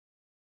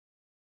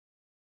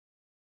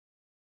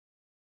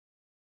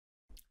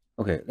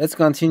Okay, let's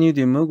continue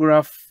the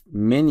mograph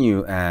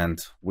menu and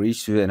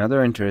reach to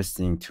another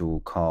interesting tool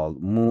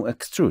called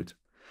Moextrude.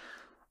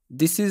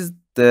 This is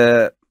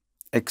the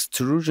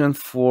extrusion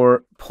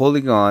for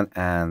polygon,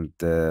 and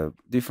the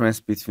difference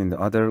between the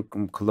other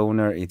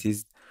cloner, it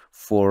is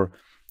for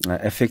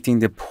affecting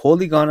the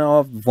polygon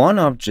of one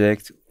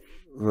object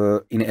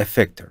in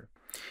effector.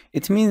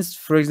 It means,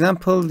 for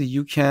example,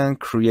 you can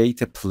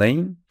create a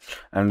plane,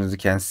 and as you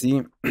can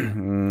see,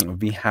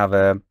 we have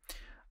a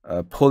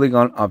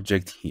polygon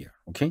object here.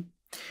 Okay,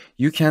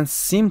 you can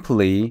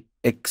simply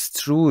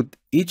extrude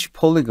each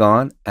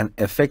polygon and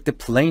affect the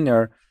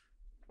planar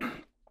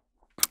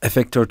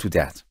effector to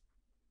that.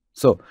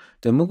 So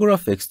the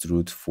mograph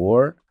extrude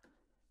for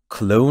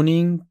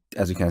cloning,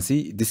 as you can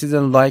see, this is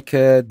like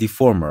a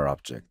deformer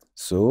object.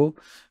 So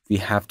we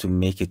have to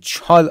make a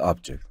child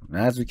object. And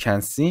as we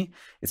can see,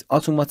 it's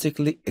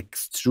automatically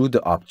extrude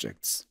the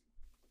objects.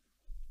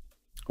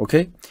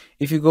 Okay,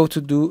 if you go to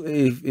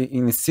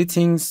in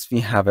settings,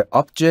 we have an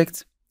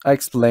object. I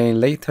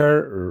explain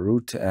later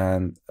root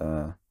and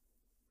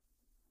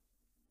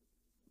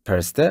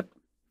per step.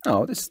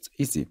 Oh, this is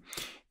easy.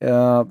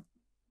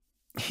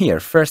 Here,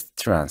 first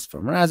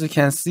transform. As you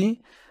can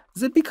see,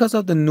 because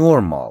of the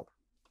normal,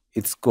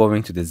 it's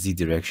going to the z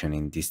direction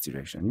in this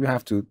direction. You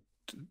have to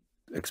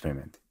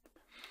experiment.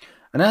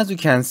 And as you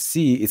can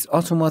see, it's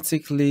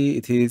automatically,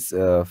 it is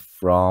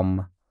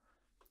from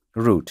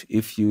root.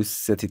 If you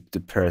set it to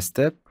per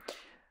step,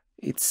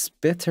 it's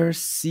better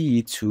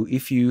see to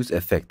if you use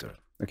effector.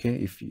 Okay,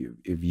 if you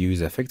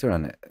use effector,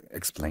 and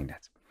explain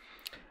that.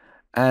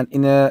 And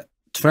in a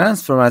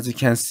transform, as you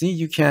can see,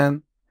 you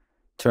can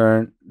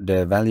turn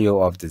the value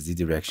of the z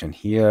direction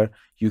here.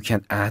 You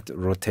can add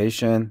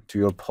rotation to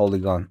your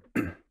polygon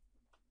in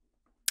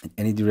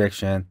any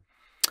direction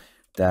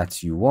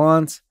that you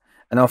want.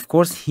 And of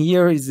course,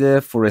 here is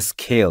for a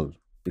scale,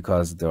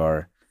 because they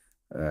are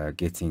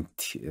getting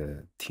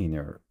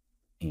thinner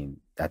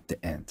at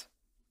the end.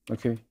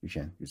 Okay, you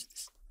can use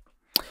this.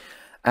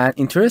 An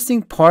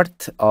interesting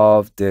part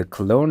of the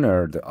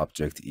cloner, the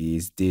object,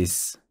 is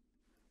this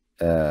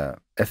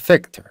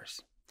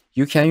effectors.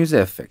 You can use the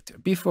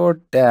effector.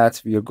 Before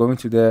that, we are going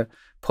to the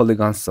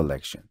polygon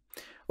selection.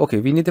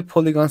 Okay, we need the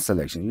polygon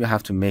selection. You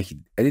have to make it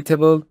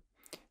editable,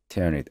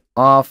 turn it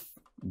off,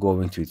 go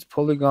into its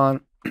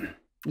polygon.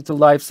 It's a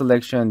live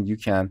selection. You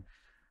can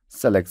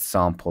select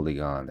some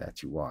polygon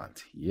that you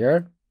want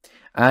here,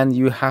 and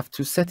you have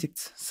to set it,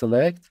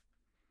 select,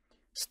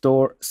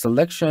 store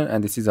selection,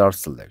 and this is our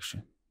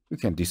selection. You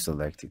can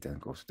deselect it and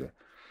go to the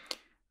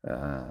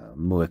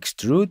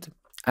Moextrude.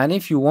 And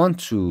if you want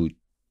to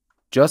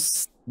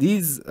just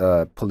these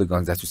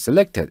polygons that you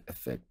selected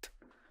effect,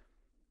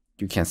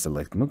 you can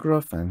select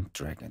mograph and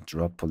drag and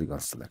drop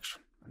polygon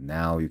selection.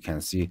 Now you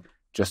can see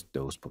just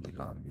those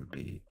polygons will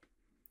be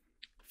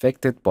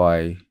affected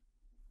by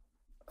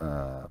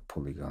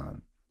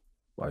polygon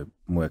by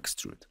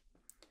Moextrude.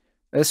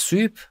 A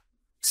sweep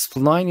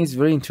spline is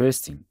very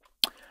interesting.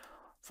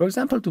 For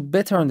example, to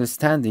better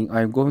understanding,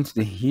 I'm going to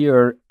the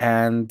here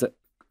and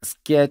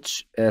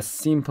sketch a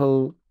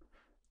simple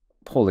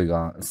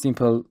polygon,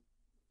 simple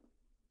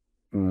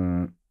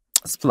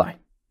spline,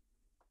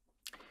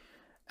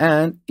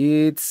 and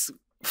it's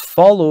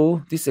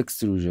follow this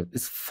extrusion.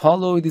 It's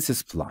follow this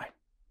spline.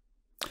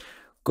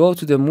 Go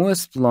to the move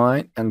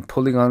spline and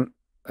polygon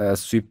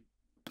sweep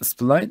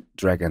spline,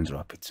 drag and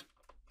drop it.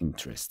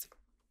 Interesting,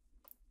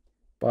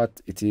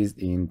 but it is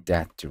in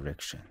that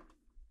direction.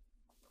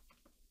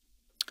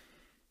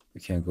 We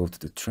can go to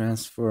the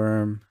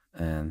transform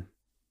and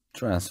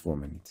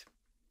transform it.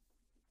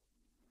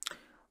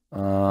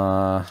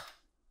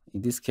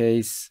 In this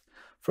case,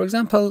 for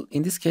example,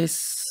 in this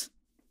case,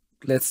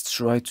 let's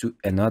try to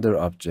another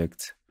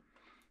object,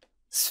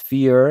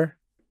 sphere.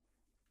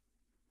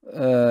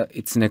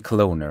 It's in a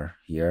cloner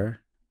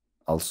here.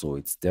 Also,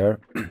 it's there.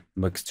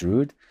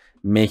 Moextrude.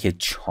 Make a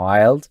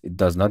child. It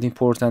does not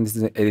important. This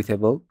is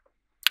editable.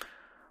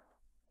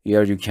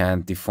 Here you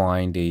can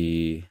define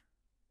the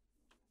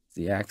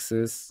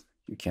axis.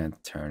 You can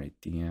turn it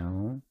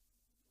down.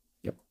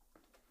 Yep.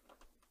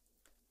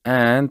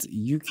 And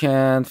you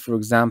can, for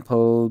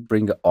example,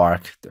 bring an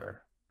arc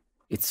there.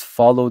 It's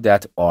follow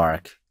that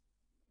arc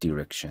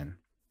direction.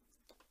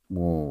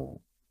 Move,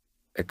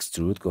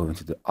 extrude, go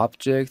into the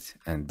object,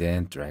 and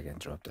then drag and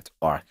drop that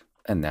arc.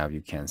 And now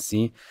you can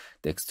see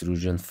the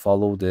extrusion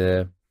follow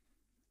the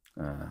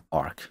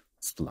arc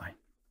spline.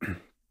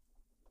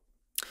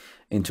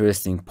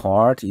 Interesting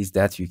part is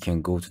that you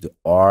can go to the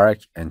arc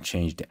and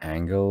change the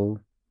angle.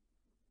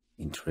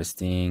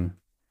 Interesting.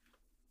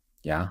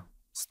 Yeah,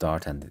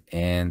 start and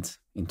end.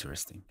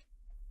 Interesting.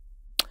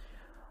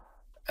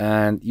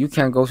 And you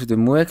can go to the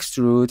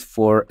Moextrude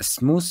for a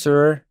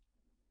smoother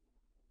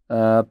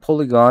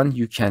polygon.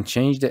 You can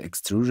change the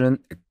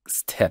extrusion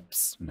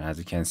steps. And as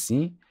you can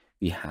see,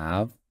 we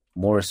have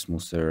more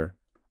smoother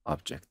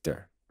object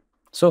there.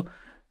 So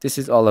this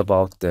is all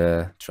about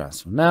the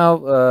transform.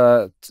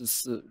 Now,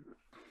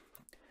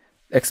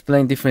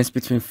 explain difference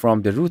between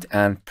from the root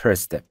and per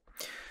step.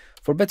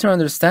 For better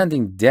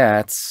understanding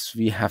that,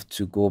 we have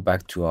to go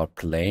back to our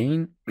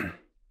plane,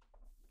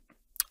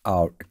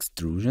 our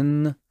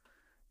extrusion,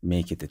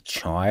 make it a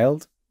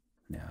child.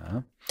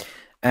 Yeah.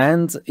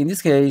 And in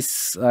this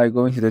case, I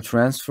go into the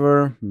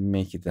transfer,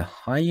 make it a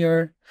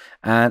higher,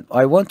 and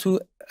I want to,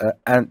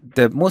 and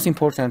the most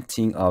important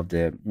thing of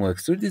the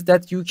Moextrude is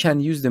that you can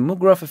use the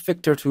mograph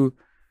effector to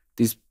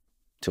this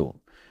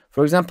tool.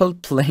 For example,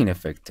 plane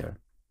effector.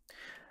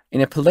 In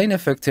a plane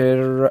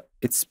effector,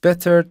 it's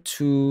better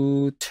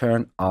to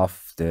turn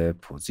off the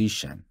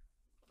position.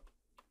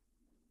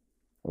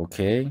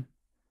 Okay.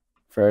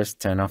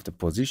 First, turn off the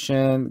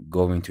position,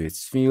 go into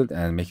its field,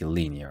 and make it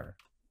linear.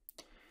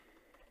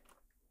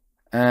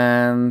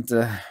 And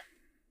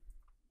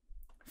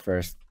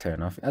first,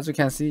 turn off. As you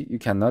can see, you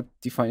cannot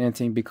define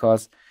anything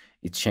because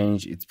it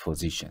changed its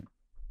position.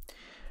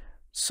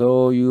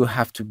 So you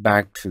have to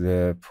back to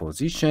the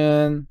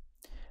position,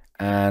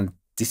 and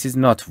this is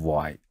not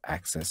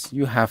y-axis.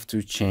 You have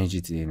to change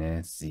it in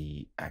a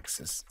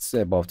z-axis. It's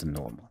above the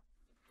normal.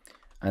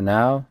 And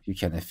now you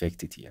can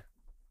affect it here.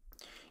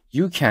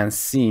 You can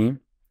see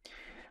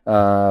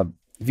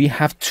we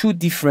have two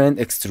different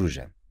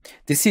extrusion.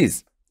 This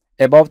is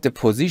above the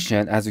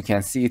position. As you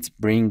can see, it's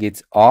bring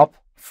it up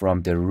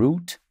from the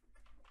root.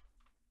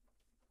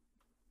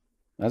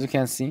 As you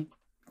can see,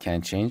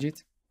 can change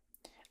it.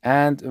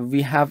 And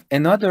we have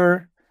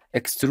another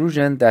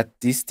extrusion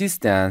that this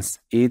distance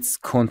it's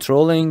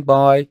controlling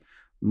by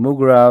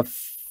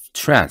mograph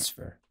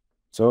transfer.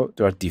 So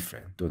they are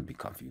different. Don't be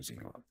confusing.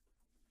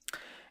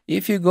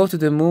 If you go to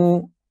the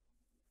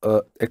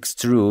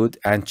Moextrude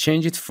and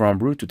change it from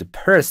root to the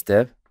per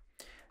step,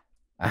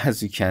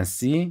 as you can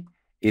see,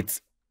 it's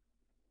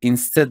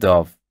instead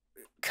of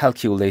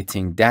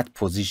calculating that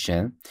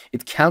position,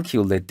 it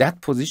calculates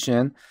that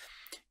position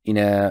in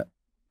a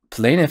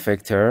plane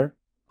effector.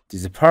 This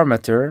is a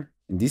parameter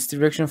in this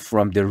direction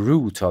from the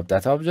root of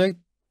that object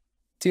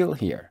till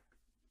here.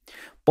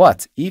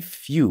 But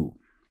if you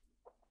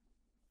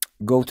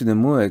go to the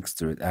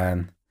Moextrude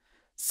and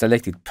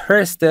select it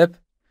per step,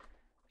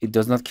 it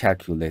does not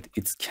calculate.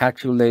 It's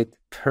calculate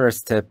per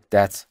step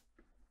that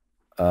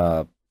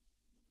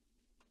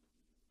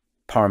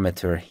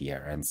parameter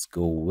here, and let's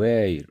go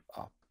way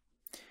up.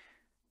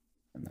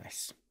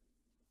 Nice.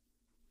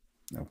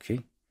 Okay.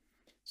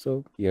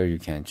 So here you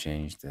can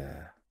change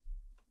the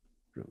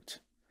root.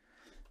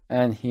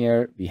 And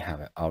here we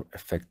have our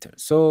effector.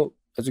 So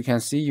as you can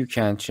see, you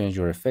can change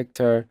your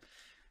effector.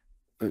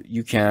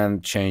 You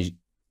can change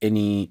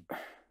any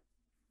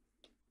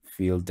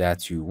field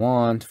that you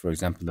want. For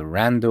example, the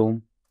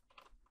random.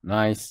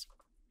 Nice.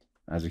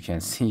 As you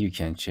can see, you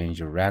can change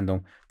your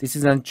random. This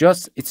isn't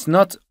just, it's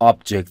not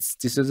objects.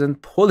 This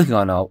isn't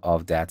polygon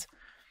of that.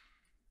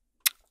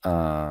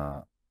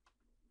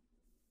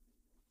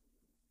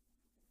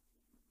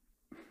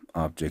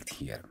 Object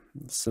here.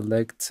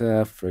 Select,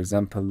 for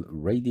example,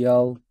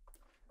 radial.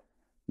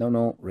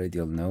 No,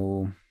 radial,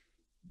 no.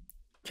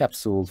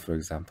 Capsule, for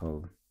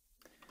example.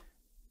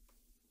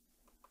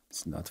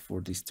 It's not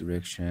for this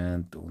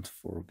direction. Don't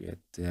forget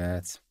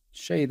that.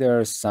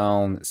 Shader,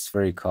 sound,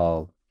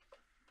 spherical.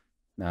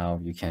 Now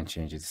you can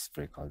change it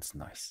spherical. It's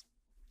nice.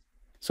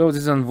 So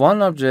this is on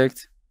one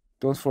object.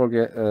 Don't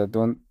forget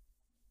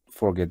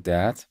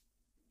that.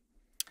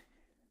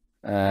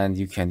 And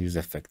you can use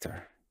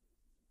effector.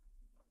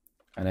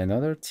 And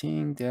another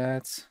thing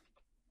that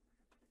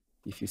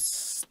if you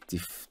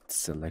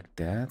select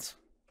that,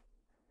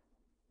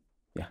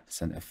 yeah,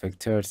 it's an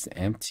effector, it's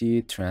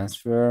empty,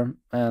 transfer,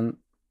 and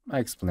I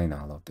explain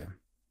all of them.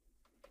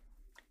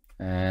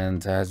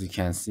 And as you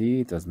can see,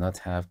 it does not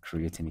have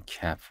create any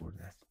cap for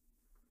that.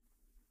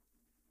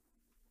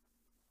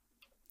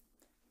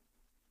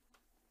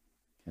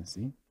 You can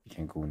see, you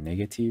can go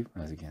negative,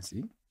 as you can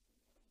see.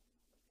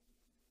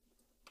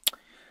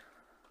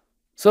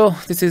 So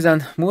this is an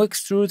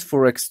Moextrude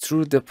for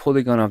extrude the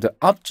polygon of the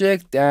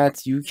object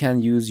that you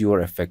can use your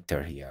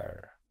effector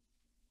here.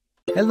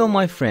 Hello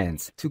my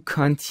friends, to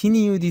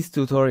continue these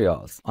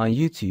tutorials on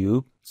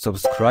YouTube,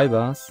 subscribe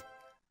us,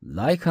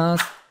 like us,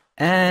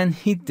 and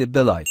hit the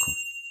bell icon.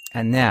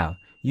 And now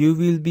you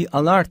will be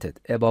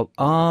alerted about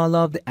all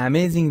of the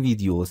amazing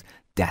videos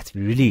that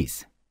we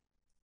release.